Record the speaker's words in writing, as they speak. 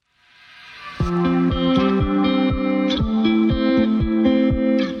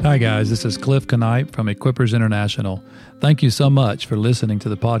Hi guys, this is Cliff Knipe from Equippers International. Thank you so much for listening to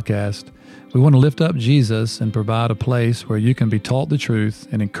the podcast. We want to lift up Jesus and provide a place where you can be taught the truth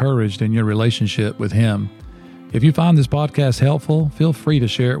and encouraged in your relationship with Him. If you find this podcast helpful, feel free to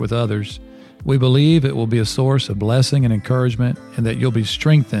share it with others. We believe it will be a source of blessing and encouragement, and that you'll be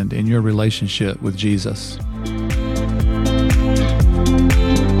strengthened in your relationship with Jesus.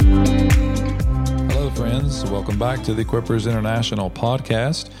 Welcome back to the Equippers International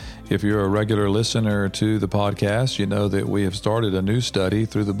podcast. If you're a regular listener to the podcast, you know that we have started a new study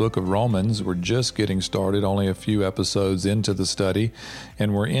through the book of Romans. We're just getting started, only a few episodes into the study,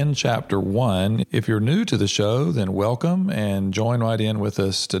 and we're in chapter 1. If you're new to the show, then welcome and join right in with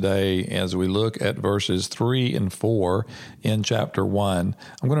us today as we look at verses 3 and 4 in chapter 1.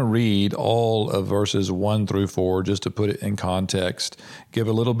 I'm going to read all of verses 1 through 4 just to put it in context, give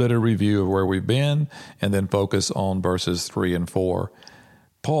a little bit of review of where we've been, and then focus on verses 3 and 4.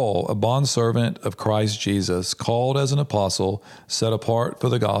 Paul, a bondservant of Christ Jesus, called as an apostle, set apart for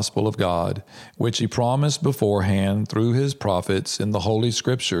the gospel of God, which he promised beforehand through his prophets in the Holy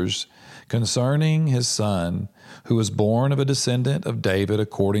Scriptures, concerning his Son, who was born of a descendant of David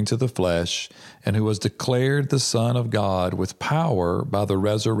according to the flesh, and who was declared the Son of God with power by the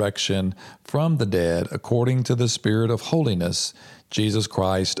resurrection from the dead according to the Spirit of holiness, Jesus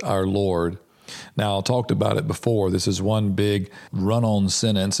Christ our Lord. Now, I talked about it before. This is one big run-on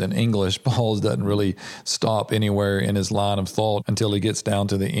sentence in English. Paul doesn't really stop anywhere in his line of thought until he gets down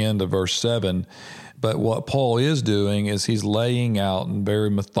to the end of verse 7. But what Paul is doing is he's laying out in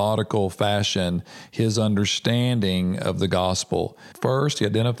very methodical fashion his understanding of the gospel. First, he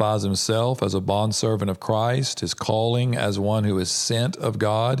identifies himself as a bondservant of Christ, his calling as one who is sent of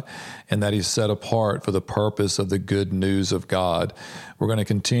God, and that he's set apart for the purpose of the good news of God. We're going to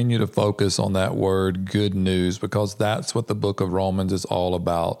continue to focus on that word, good news, because that's what the book of Romans is all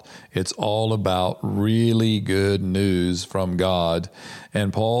about. It's all about really good news from God.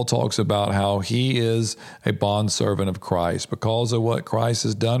 And Paul talks about how he is a bondservant of Christ because of what Christ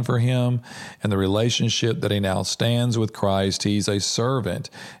has done for him and the relationship that he now stands with Christ. He's a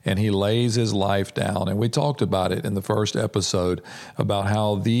servant and he lays his life down. And we talked about it in the first episode about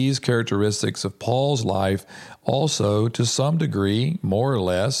how these characteristics of Paul's life also, to some degree, more or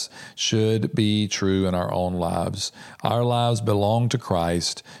less, should be true in our own lives. Our lives belong to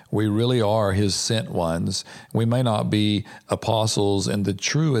Christ. We really are His sent ones. We may not be apostles in the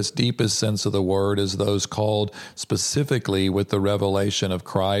truest, deepest sense of the word as those called specifically with the revelation of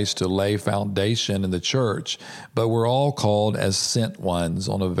Christ to lay foundation in the church, but we're all called as sent ones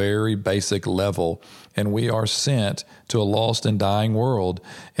on a very basic level. And we are sent to a lost and dying world.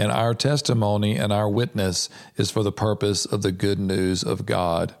 And our testimony and our witness is for the purpose of the good news of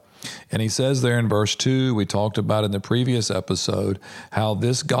God. And he says there in verse 2, we talked about in the previous episode, how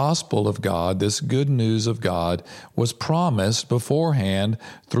this gospel of God, this good news of God, was promised beforehand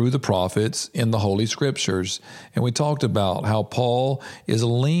through the prophets in the Holy Scriptures. And we talked about how Paul is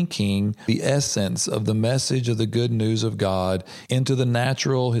linking the essence of the message of the good news of God into the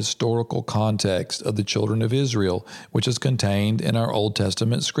natural historical context of the children of Israel, which is contained in our Old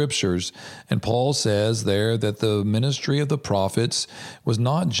Testament Scriptures. And Paul says there that the ministry of the prophets was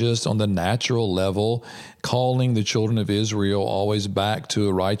not just on the natural level, calling the children of Israel always back to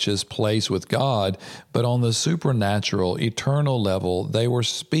a righteous place with God, but on the supernatural, eternal level, they were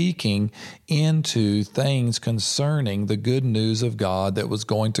speaking into things concerning the good news of God that was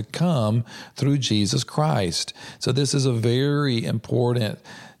going to come through Jesus Christ. So this is a very important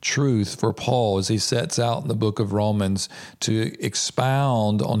truth for Paul as he sets out in the book of Romans to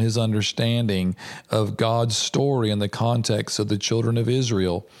expound on his understanding of God's story in the context of the children of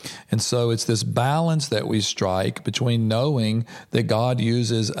Israel. And so it's this balance that we strike between knowing that God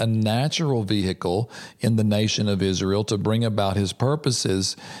uses a natural vehicle in the nation of Israel to bring about his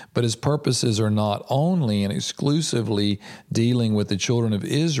purposes, but his purposes are not only and exclusively dealing with the children of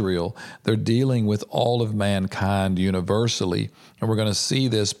Israel, they're dealing with all of mankind universally. And we're going to see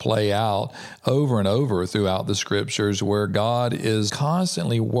this play out over and over throughout the Scriptures, where God is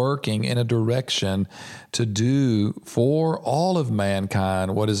constantly working in a direction to do for all of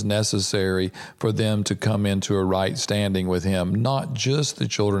mankind what is necessary for them to come into a right standing with Him, not just the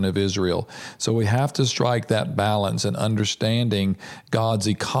children of Israel. So we have to strike that balance in understanding God's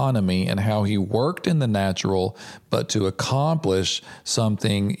economy and how He worked in the natural, but to accomplish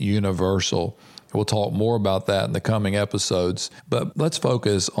something universal. We'll talk more about that in the coming episodes, but let's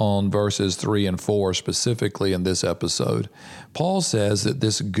focus on verses 3 and 4 specifically in this episode. Paul says that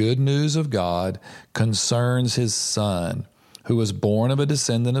this good news of God concerns His Son, who was born of a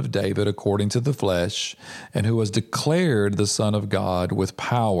descendant of David according to the flesh, and who was declared the Son of God with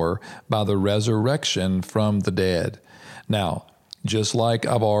power by the resurrection from the dead. Now, just like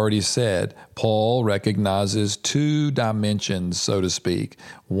I've already said, Paul recognizes two dimensions, so to speak.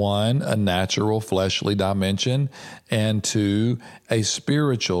 One, a natural fleshly dimension, and two, a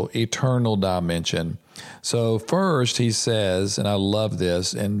spiritual, eternal dimension. So first he says, and I love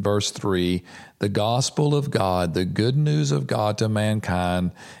this in verse 3, the gospel of God, the good news of God to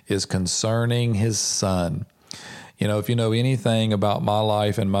mankind is concerning his Son. You know, if you know anything about my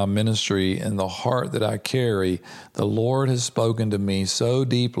life and my ministry and the heart that I carry, the Lord has spoken to me so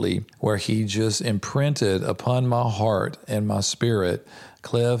deeply where he just imprinted upon my heart and my spirit,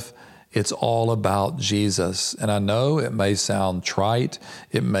 Cliff, it's all about Jesus. And I know it may sound trite,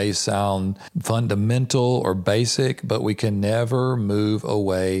 it may sound fundamental or basic, but we can never move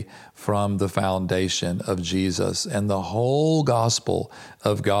away from the foundation of Jesus and the whole gospel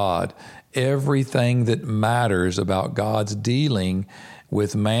of God. Everything that matters about God's dealing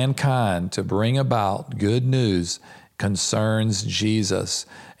with mankind to bring about good news concerns Jesus.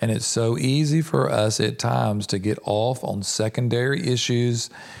 And it's so easy for us at times to get off on secondary issues.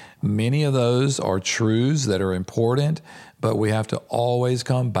 Many of those are truths that are important, but we have to always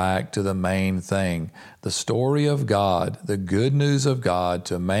come back to the main thing, the story of God, the good news of God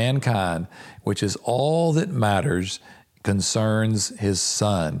to mankind, which is all that matters, concerns his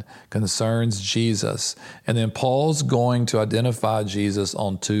Son, concerns Jesus. And then Paul's going to identify Jesus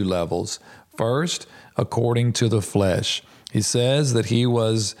on two levels. First, according to the flesh. He says that he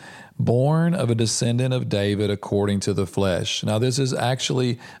was born of a descendant of David according to the flesh. Now, this is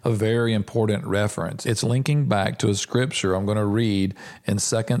actually a very important reference. It's linking back to a scripture I'm going to read in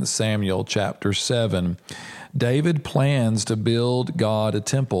 2 Samuel chapter 7. David plans to build God a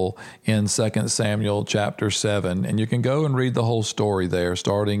temple in 2 Samuel chapter 7. And you can go and read the whole story there,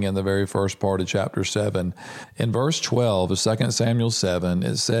 starting in the very first part of chapter 7. In verse 12 of 2 Samuel 7,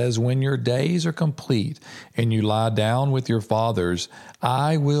 it says, "When your days are complete and you lie down with your fathers,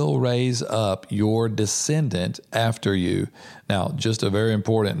 I will raise up your descendant after you." Now, just a very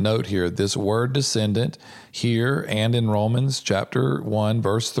important note here. This word descendant here and in Romans chapter 1,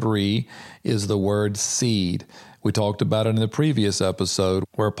 verse 3 is the word seed. We talked about it in the previous episode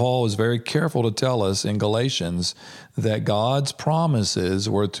where Paul is very careful to tell us in Galatians that God's promises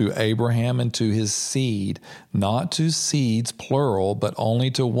were to Abraham and to his seed, not to seeds, plural, but only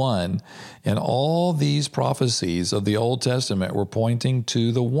to one. And all these prophecies of the Old Testament were pointing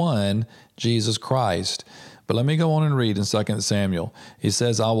to the one, Jesus Christ. But let me go on and read in 2 Samuel. He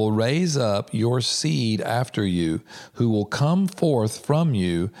says, "I will raise up your seed after you, who will come forth from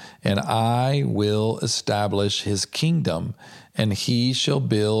you, and I will establish his kingdom. And he shall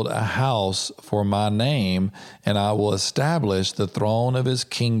build a house for my name, and I will establish the throne of his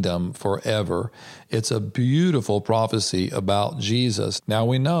kingdom forever." It's a beautiful prophecy about Jesus. Now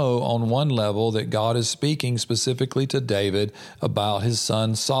we know on one level that God is speaking specifically to David about his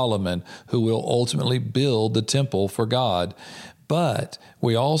son Solomon, who will ultimately build the temple for God. But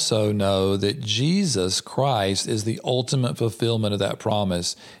we also know that Jesus Christ is the ultimate fulfillment of that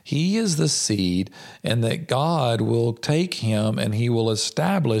promise. He is the seed, and that God will take him and he will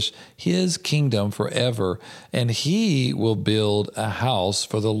establish his kingdom forever, and he will build a house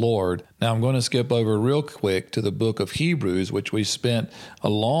for the Lord. Now, I'm going to skip over real quick to the book of Hebrews, which we spent a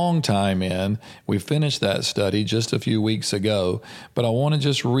long time in. We finished that study just a few weeks ago, but I want to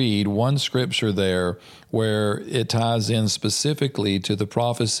just read one scripture there where it ties in specifically to the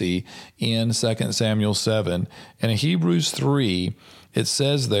prophecy in 2 Samuel 7. And in Hebrews 3, it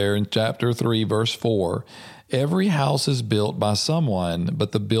says there in chapter 3, verse 4, "Every house is built by someone,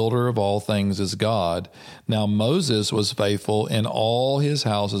 but the builder of all things is God. Now Moses was faithful in all his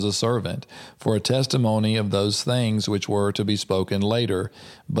house as a servant, for a testimony of those things which were to be spoken later,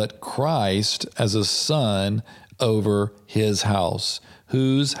 but Christ as a son over his house,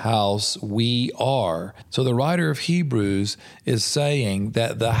 whose house we are." So the writer of Hebrews is saying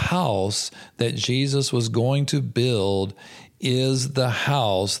that the house that Jesus was going to build is the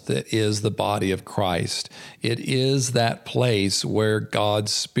house that is the body of Christ. It is that place where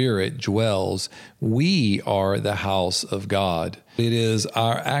God's Spirit dwells. We are the house of God. It is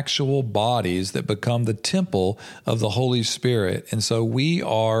our actual bodies that become the temple of the Holy Spirit. And so we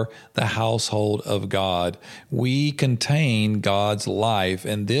are the household of God. We contain God's life,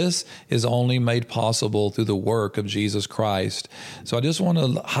 and this is only made possible through the work of Jesus Christ. So I just want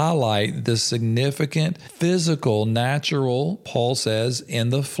to highlight the significant physical, natural, Paul says, in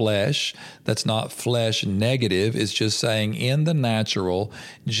the flesh. That's not flesh negative. It's just saying in the natural,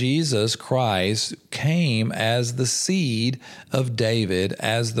 Jesus Christ Christ came as the seed of David,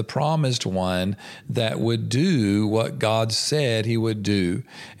 as the promised one that would do what God said he would do.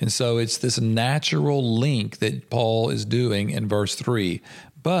 And so it's this natural link that Paul is doing in verse 3.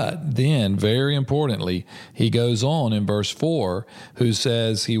 But then, very importantly, he goes on in verse 4, who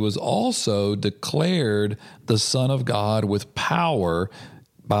says he was also declared the Son of God with power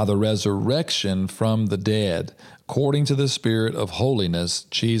by the resurrection from the dead, according to the Spirit of holiness,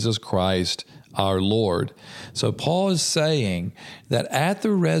 Jesus Christ our Lord. So Paul is saying that at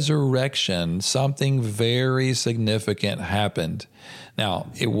the resurrection, something very significant happened. Now,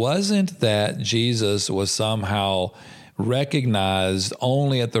 it wasn't that Jesus was somehow recognized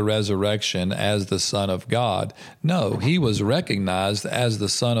only at the resurrection as the Son of God. No, he was recognized as the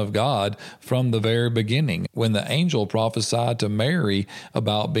Son of God from the very beginning. When the angel prophesied to Mary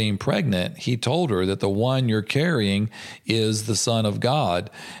about being pregnant, he told her that the one you're carrying is the Son of God.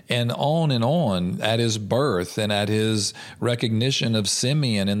 And on at his birth and at his recognition of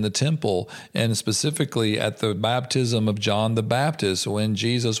Simeon in the temple, and specifically at the baptism of John the Baptist, when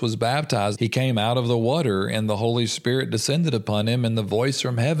Jesus was baptized, he came out of the water and the Holy Spirit descended upon him, and the voice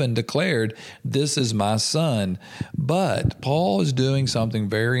from heaven declared, "This is my Son." But Paul is doing something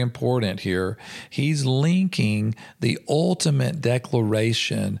very important here. He's linking the ultimate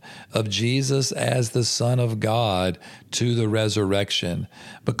declaration of Jesus as the Son of God to the resurrection,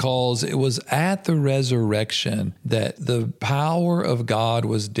 because it was at the resurrection that the power of God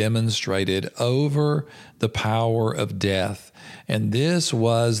was demonstrated over the power of death. And this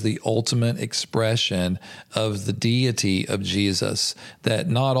was the ultimate expression of the deity of Jesus, that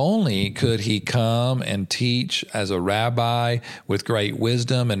not only could he come and teach as a rabbi with great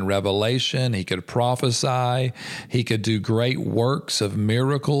wisdom and revelation, he could prophesy, he could do great works of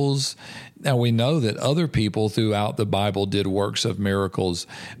miracles. Now, we know that other people throughout the Bible did works of miracles,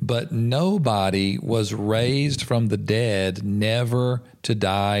 but nobody was raised from the dead never to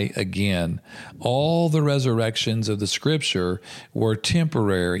die again. All the resurrections of the Scripture were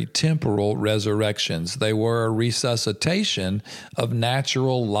temporary, temporal resurrections. They were a resuscitation of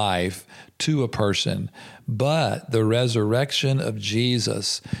natural life to a person. But the resurrection of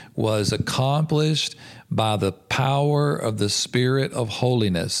Jesus was accomplished by the power of the Spirit of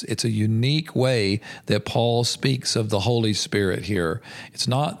holiness. It's a unique way that Paul speaks of the Holy Spirit here. It's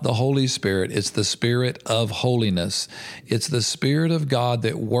not the Holy Spirit, it's the Spirit of holiness. It's the Spirit of God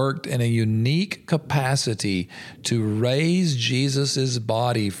that worked in a unique capacity to raise Jesus's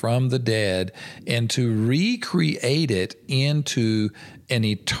body from the dead and to recreate it into an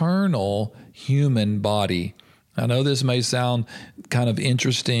eternal human body. I know this may sound kind of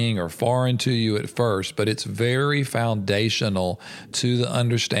interesting or foreign to you at first, but it's very foundational to the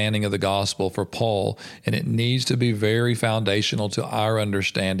understanding of the gospel for Paul, and it needs to be very foundational to our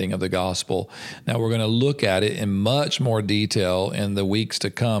understanding of the gospel. Now, we're going to look at it in much more detail in the weeks to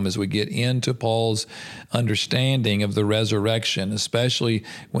come as we get into Paul's understanding of the resurrection, especially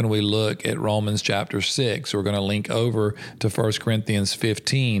when we look at Romans chapter 6. We're going to link over to 1 Corinthians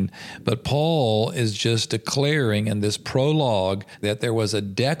 15. But Paul is just declaring in this prologue that there was a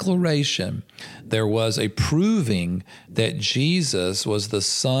declaration, there was a proving that Jesus was the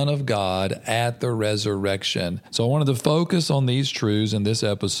Son of God at the resurrection. So I wanted to focus on these truths in this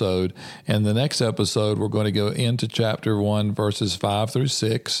episode. And the next episode, we're going to go into chapter 1, verses 5 through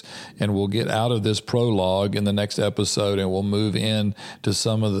 6, and we'll get out of this prologue in the next episode, and we'll move in to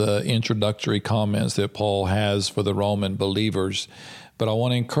some of the introductory comments that Paul has for the Roman believers. But I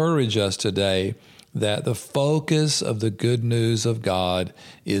want to encourage us today that the focus of the good news of God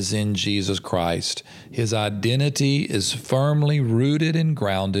is in Jesus Christ. His identity is firmly rooted and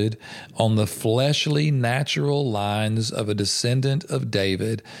grounded on the fleshly, natural lines of a descendant of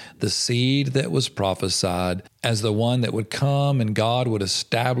David, the seed that was prophesied as the one that would come, and God would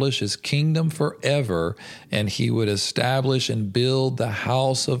establish his kingdom forever, and he would establish and build the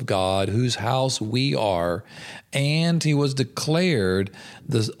house of God, whose house we are. And he was declared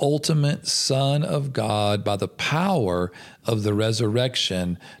the ultimate Son of God by the power of the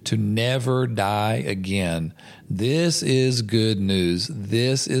resurrection to never die again. This is good news.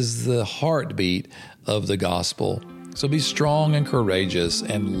 This is the heartbeat of the gospel. So be strong and courageous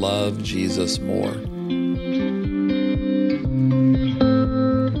and love Jesus more.